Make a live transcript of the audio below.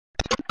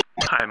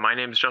Hi, my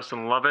name is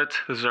Justin Lovett.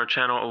 This is our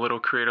channel, A Little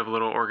Creative, A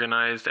Little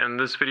Organized, and in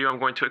this video I'm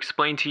going to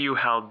explain to you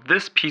how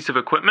this piece of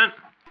equipment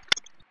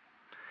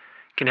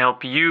can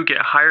help you get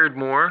hired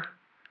more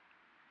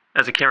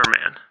as a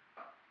cameraman,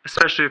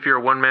 especially if you're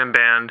a one-man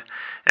band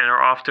and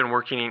are often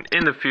working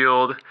in the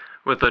field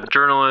with a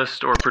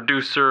journalist or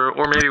producer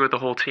or maybe with the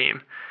whole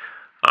team.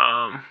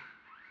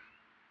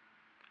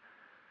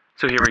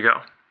 So here we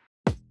go.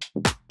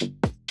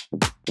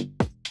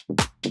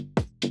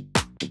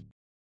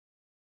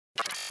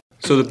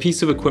 So the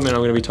piece of equipment I'm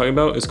going to be talking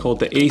about is called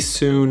the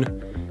Accsoon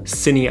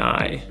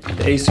CineEye.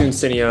 The Accsoon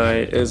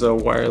CineEye is a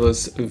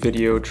wireless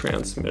video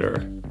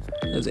transmitter.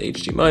 It has an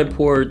HDMI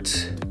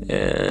port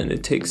and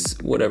it takes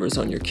whatever's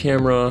on your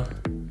camera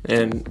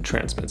and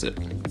transmits it.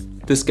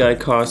 This guy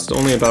costs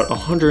only about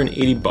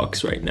 180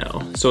 bucks right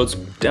now. So it's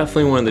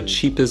definitely one of the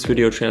cheapest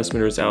video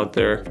transmitters out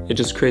there. It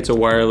just creates a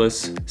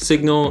wireless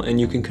signal and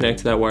you can connect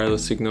to that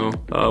wireless signal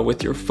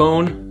with your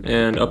phone,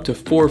 and up to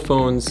 4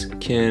 phones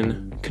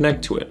can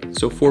connect to it.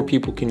 So 4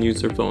 people can use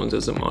their phones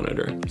as a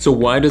monitor. So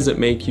why does it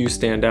make you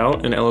stand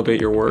out and elevate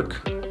your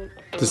work?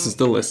 This is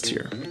the list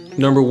here.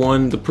 Number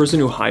 1, the person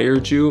who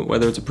hired you,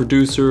 whether it's a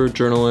producer,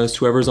 journalist,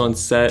 whoever's on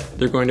set,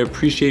 they're going to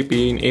appreciate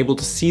being able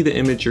to see the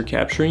image you're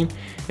capturing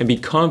and be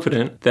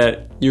confident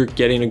that you're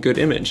getting a good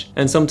image.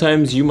 And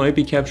sometimes you might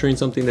be capturing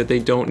something that they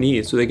don't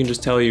need, so they can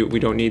just tell you, we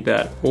don't need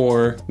that.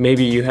 Or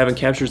maybe you haven't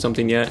captured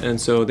something yet, and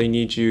so they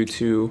need you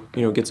to,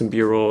 get some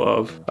B-roll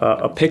of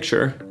a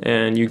picture,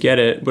 and you get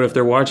it. But if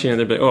they're watching it,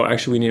 they're like, oh,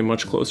 actually we need it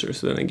much closer.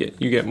 So then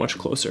you get much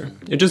closer.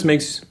 It just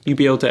makes you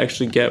be able to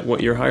actually get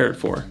what you're hired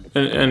for.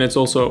 And it's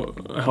also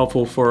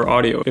helpful for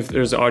audio. If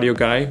there's an audio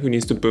guy who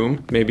needs to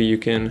boom, maybe you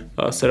can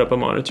set up a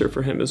monitor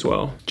for him as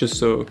well, just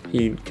so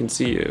he can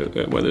see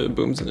whether the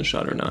boom's in the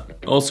shot or not.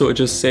 Also, it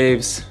just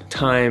saves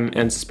time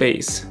and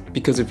space,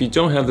 because if you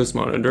don't have this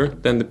monitor,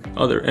 then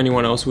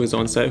anyone else who is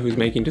on set who's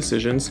making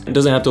decisions, it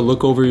doesn't have to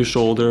look over your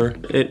shoulder.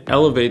 It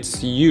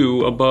elevates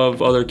you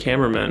above other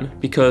cameramen,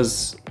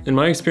 because in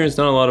my experience,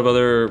 not a lot of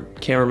other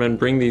cameramen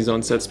bring these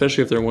on set,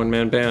 especially if they're a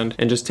one-man band,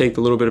 and just take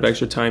a little bit of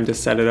extra time to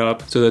set it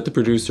up so that the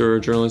producer or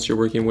journalist you're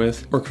working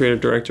with or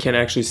creative director can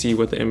actually see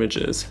what the image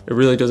is. It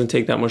really doesn't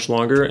take that much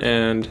longer,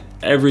 and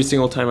every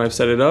single time I've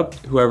set it up,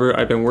 whoever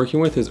I've been working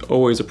with has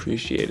always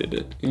appreciated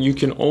it. You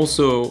can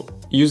also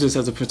use this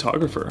as a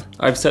photographer.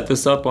 I've set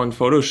this up on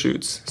photo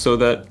shoots so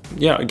that,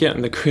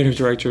 again, the creative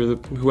director,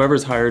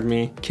 whoever's hired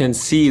me, can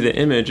see the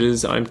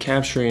images I'm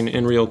capturing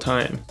in real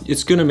time.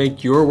 It's gonna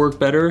make your work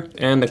better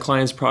and the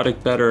client's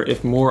product better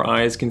if more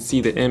eyes can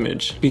see the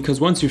image. Because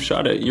once you've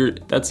shot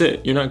it, that's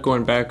it. You're not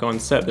going back on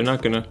set.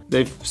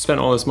 They've spent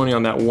all this money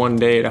on that one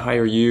day to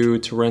hire you,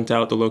 to rent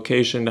out the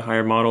location, to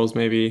hire models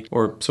maybe,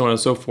 or so on and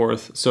so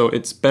forth. So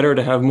it's better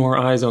to have more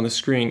eyes on the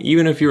screen,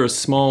 even if you're a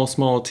small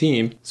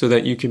team, so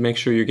that you can make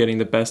sure you're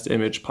getting the best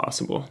image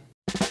possible.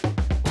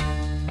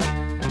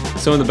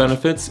 Some of the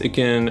benefits,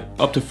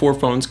 up to 4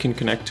 phones can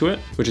connect to it,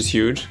 which is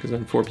huge, because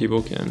then 4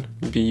 people can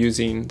be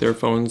using their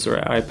phones or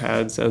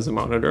iPads as a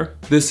monitor.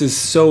 This is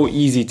so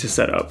easy to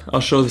set up. I'll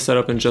show the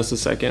setup in just a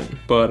second,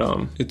 but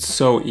it's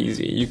so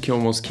easy. You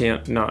almost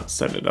can't not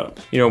set it up.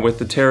 With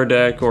the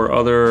Teradek or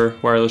other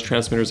wireless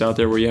transmitters out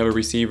there where you have a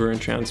receiver and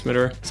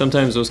transmitter,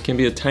 sometimes those can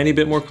be a tiny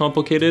bit more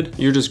complicated.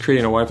 You're just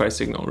creating a Wi-Fi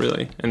signal,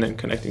 really, and then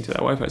connecting to that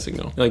Wi-Fi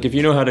signal. Like, if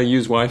you know how to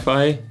use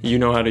Wi-Fi, you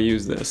know how to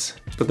use this.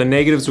 But the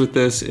negatives with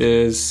this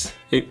is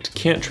it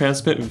can't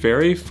transmit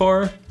very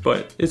far,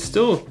 but it's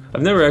still,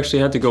 I've never actually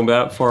had to go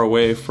that far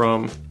away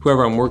from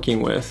whoever I'm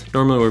working with.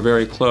 Normally we're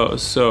very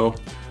close, so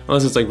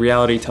unless it's like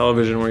reality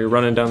television where you're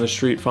running down the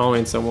street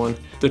following someone,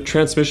 the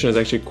transmission is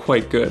actually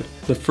quite good.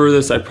 The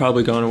furthest I've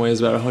probably gone away is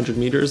about 100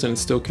 meters and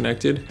it's still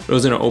connected. It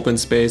was in an open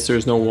space,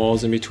 there's no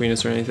walls in between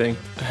us or anything.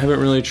 I haven't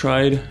really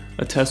tried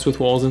a test with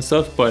walls and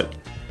stuff, but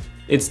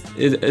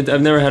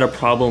I've never had a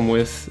problem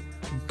with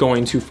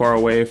going too far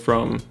away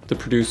from the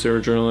producer or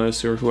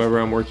journalist or whoever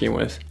I'm working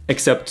with,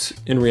 except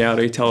in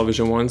reality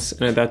television once,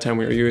 and at that time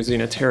we were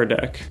using a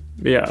Teradek.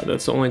 But yeah,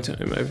 that's the only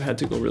time I've had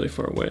to go really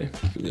far away.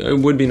 It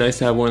would be nice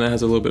to have one that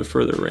has a little bit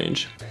further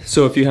range.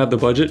 So if you have the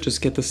budget,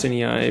 just get the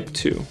CineEye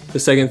 2. The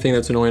second thing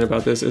that's annoying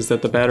about this is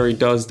that the battery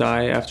does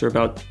die after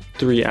about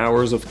 3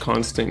 hours of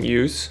constant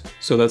use.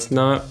 So that's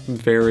not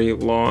very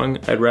long.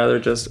 I'd rather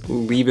just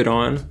leave it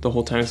on the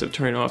whole time instead of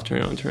turning it off,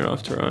 turning it on, turning it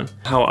off, turn it on.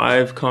 How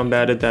I've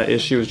combated that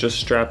issue is just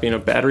strapping a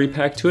battery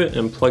pack to it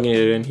and plugging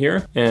it in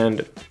here,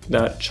 and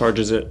that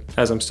charges it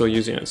as I'm still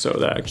using it. So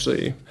that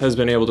actually has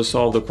been able to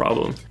solve the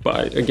problem.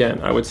 But again,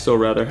 I would still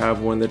rather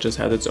have one that just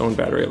has its own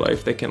battery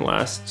life that can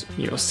last,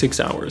 6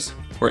 hours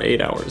or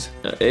 8 hours.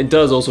 It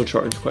does also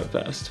charge quite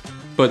fast.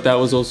 But that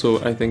was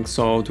also, I think,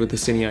 solved with the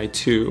CineEye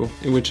 2,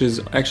 which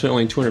is actually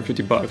only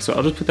 250 bucks. So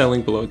I'll just put that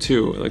link below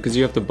too, because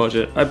you have to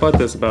budget. I bought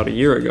this about a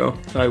year ago.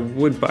 I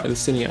would buy the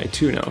CineEye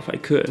 2 now if I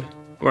could.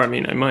 Or I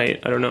mean, I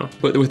might, I don't know.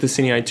 But with the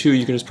CineEye 2,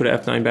 you can just put an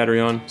F9 battery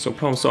on. So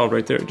problem solved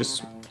right there.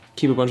 Just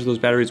keep a bunch of those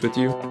batteries with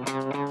you.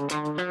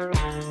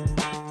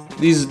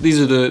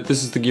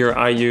 this is the gear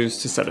I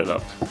use to set it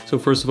up. So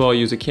first of all, I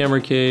use a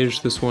camera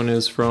cage. This one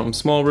is from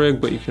Small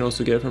Rig, but you can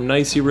also get it from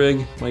Nicey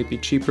Rig. Might be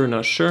cheaper,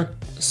 not sure.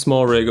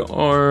 Small Rig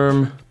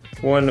arm,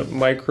 one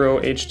micro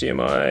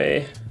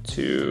HDMI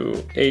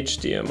to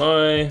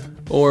HDMI,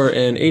 or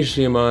an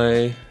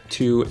HDMI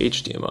to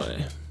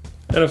HDMI,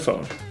 and a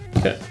phone.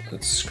 Okay,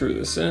 let's screw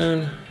this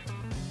in.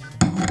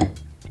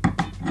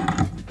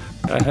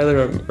 I highly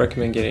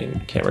recommend getting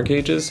camera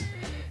cages,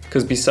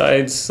 because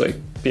besides like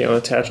being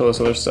able to attach all this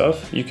other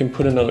stuff, you can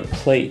put another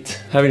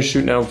plate. Having to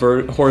shoot now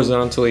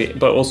horizontally,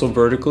 but also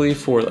vertically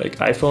for like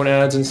iPhone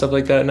ads and stuff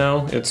like that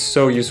now, it's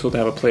so useful to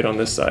have a plate on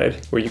this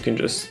side where you can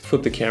just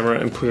flip the camera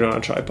and put it on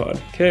a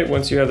tripod. Okay,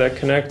 once you have that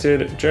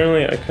connected,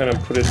 generally I kind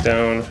of put it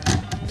down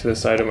to the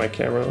side of my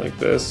camera like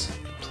this.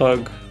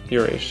 Plug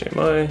your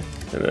HDMI,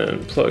 and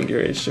then plug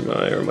your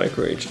HDMI or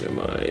micro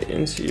HDMI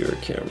into your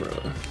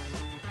camera.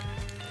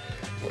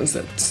 Once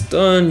that's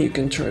done, you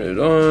can turn it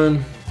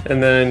on,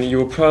 and then you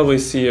will probably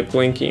see it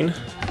blinking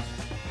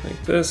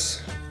like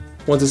this.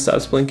 Once it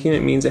stops blinking,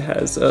 it means it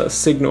has a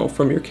signal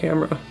from your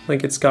camera,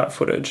 like it's got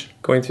footage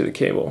going through the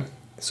cable.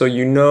 So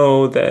you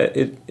know that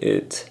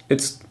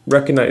it's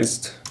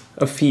recognized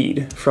a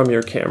feed from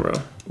your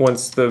camera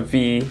once the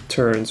V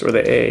turns or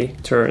the A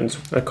turns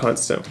a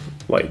constant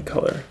light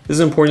color. This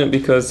is important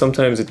because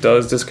sometimes it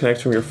does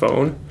disconnect from your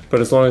phone, but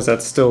as long as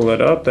that's still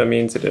lit up, that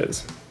means it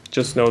is.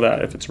 Just know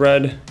that if it's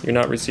red, you're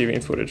not receiving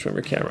footage from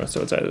your camera.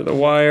 So it's either the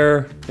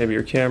wire, maybe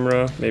your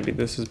camera, maybe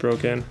this is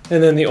broken.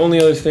 And then the only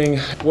other thing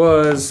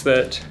was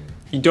that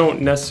you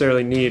don't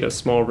necessarily need a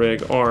Small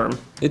Rig arm.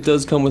 It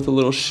does come with a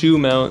little shoe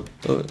mount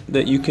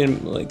that you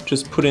can like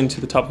just put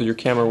into the top of your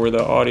camera where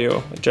the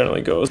audio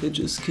generally goes. It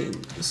just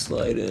can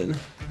slide in.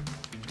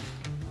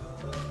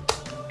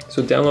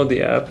 So download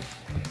the app,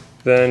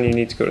 then you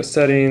need to go to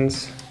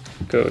settings,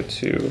 go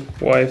to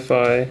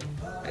Wi-Fi,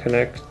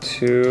 connect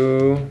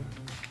to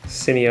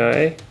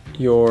CineEye.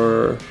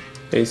 Your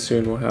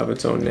Accsoon will have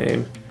its own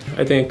name.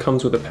 I think it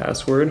comes with a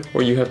password,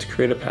 or you have to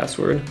create a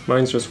password.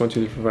 Mine's just 1,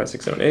 2, 3, 4, 5,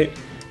 6, 7, 8,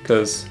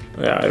 because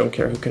yeah, I don't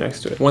care who connects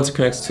to it. Once it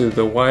connects to the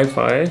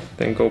Wi-Fi,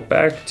 then go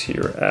back to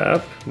your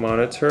app,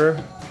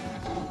 monitor,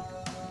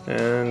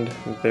 and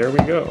there we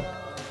go.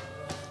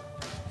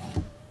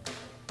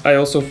 I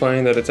also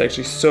find that it's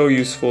actually so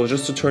useful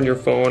just to turn your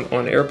phone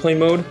on airplane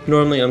mode.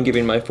 Normally I'm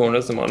giving my phone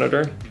as the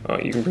monitor.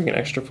 You can bring an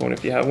extra phone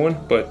if you have one,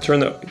 but turn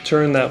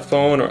that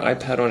phone or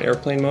iPad on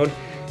airplane mode,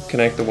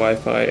 connect the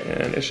Wi-Fi,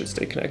 and it should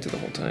stay connected the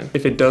whole time.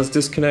 If it does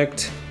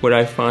disconnect, what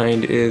I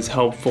find is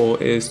helpful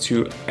is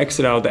to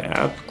exit out of the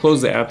app,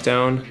 close the app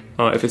down.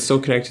 If it's still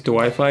connected to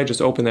Wi-Fi,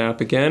 just open the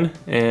app again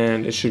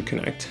and it should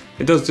connect.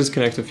 It does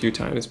disconnect a few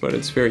times, but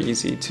it's very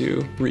easy to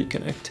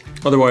reconnect.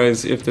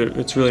 Otherwise, if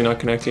it's really not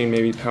connecting,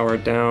 maybe power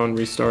it down,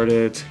 restart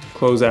it,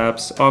 close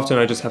apps. Often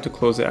I just have to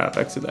close the app,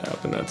 exit the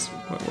app, and that's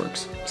what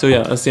works. So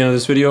yeah, that's the end of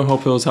this video.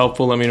 Hope it was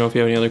helpful. Let me know if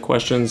you have any other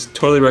questions.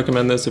 Totally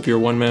recommend this if you're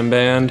a one-man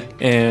band,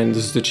 and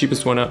this is the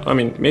cheapest one. I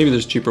mean, maybe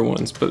there's cheaper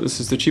ones, but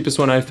this is the cheapest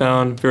one I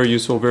found. Very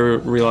useful, very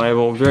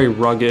reliable, very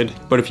rugged.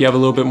 But if you have a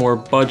little bit more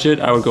budget,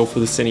 I would go for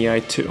the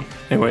CineEye 2.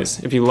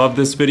 Anyways, if you love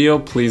this video,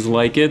 please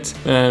like it,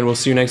 and we'll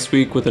see you next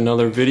week with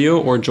another video,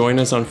 or join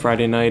us on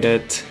Friday night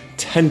at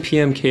 10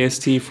 p.m.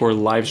 KST for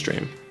live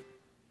stream.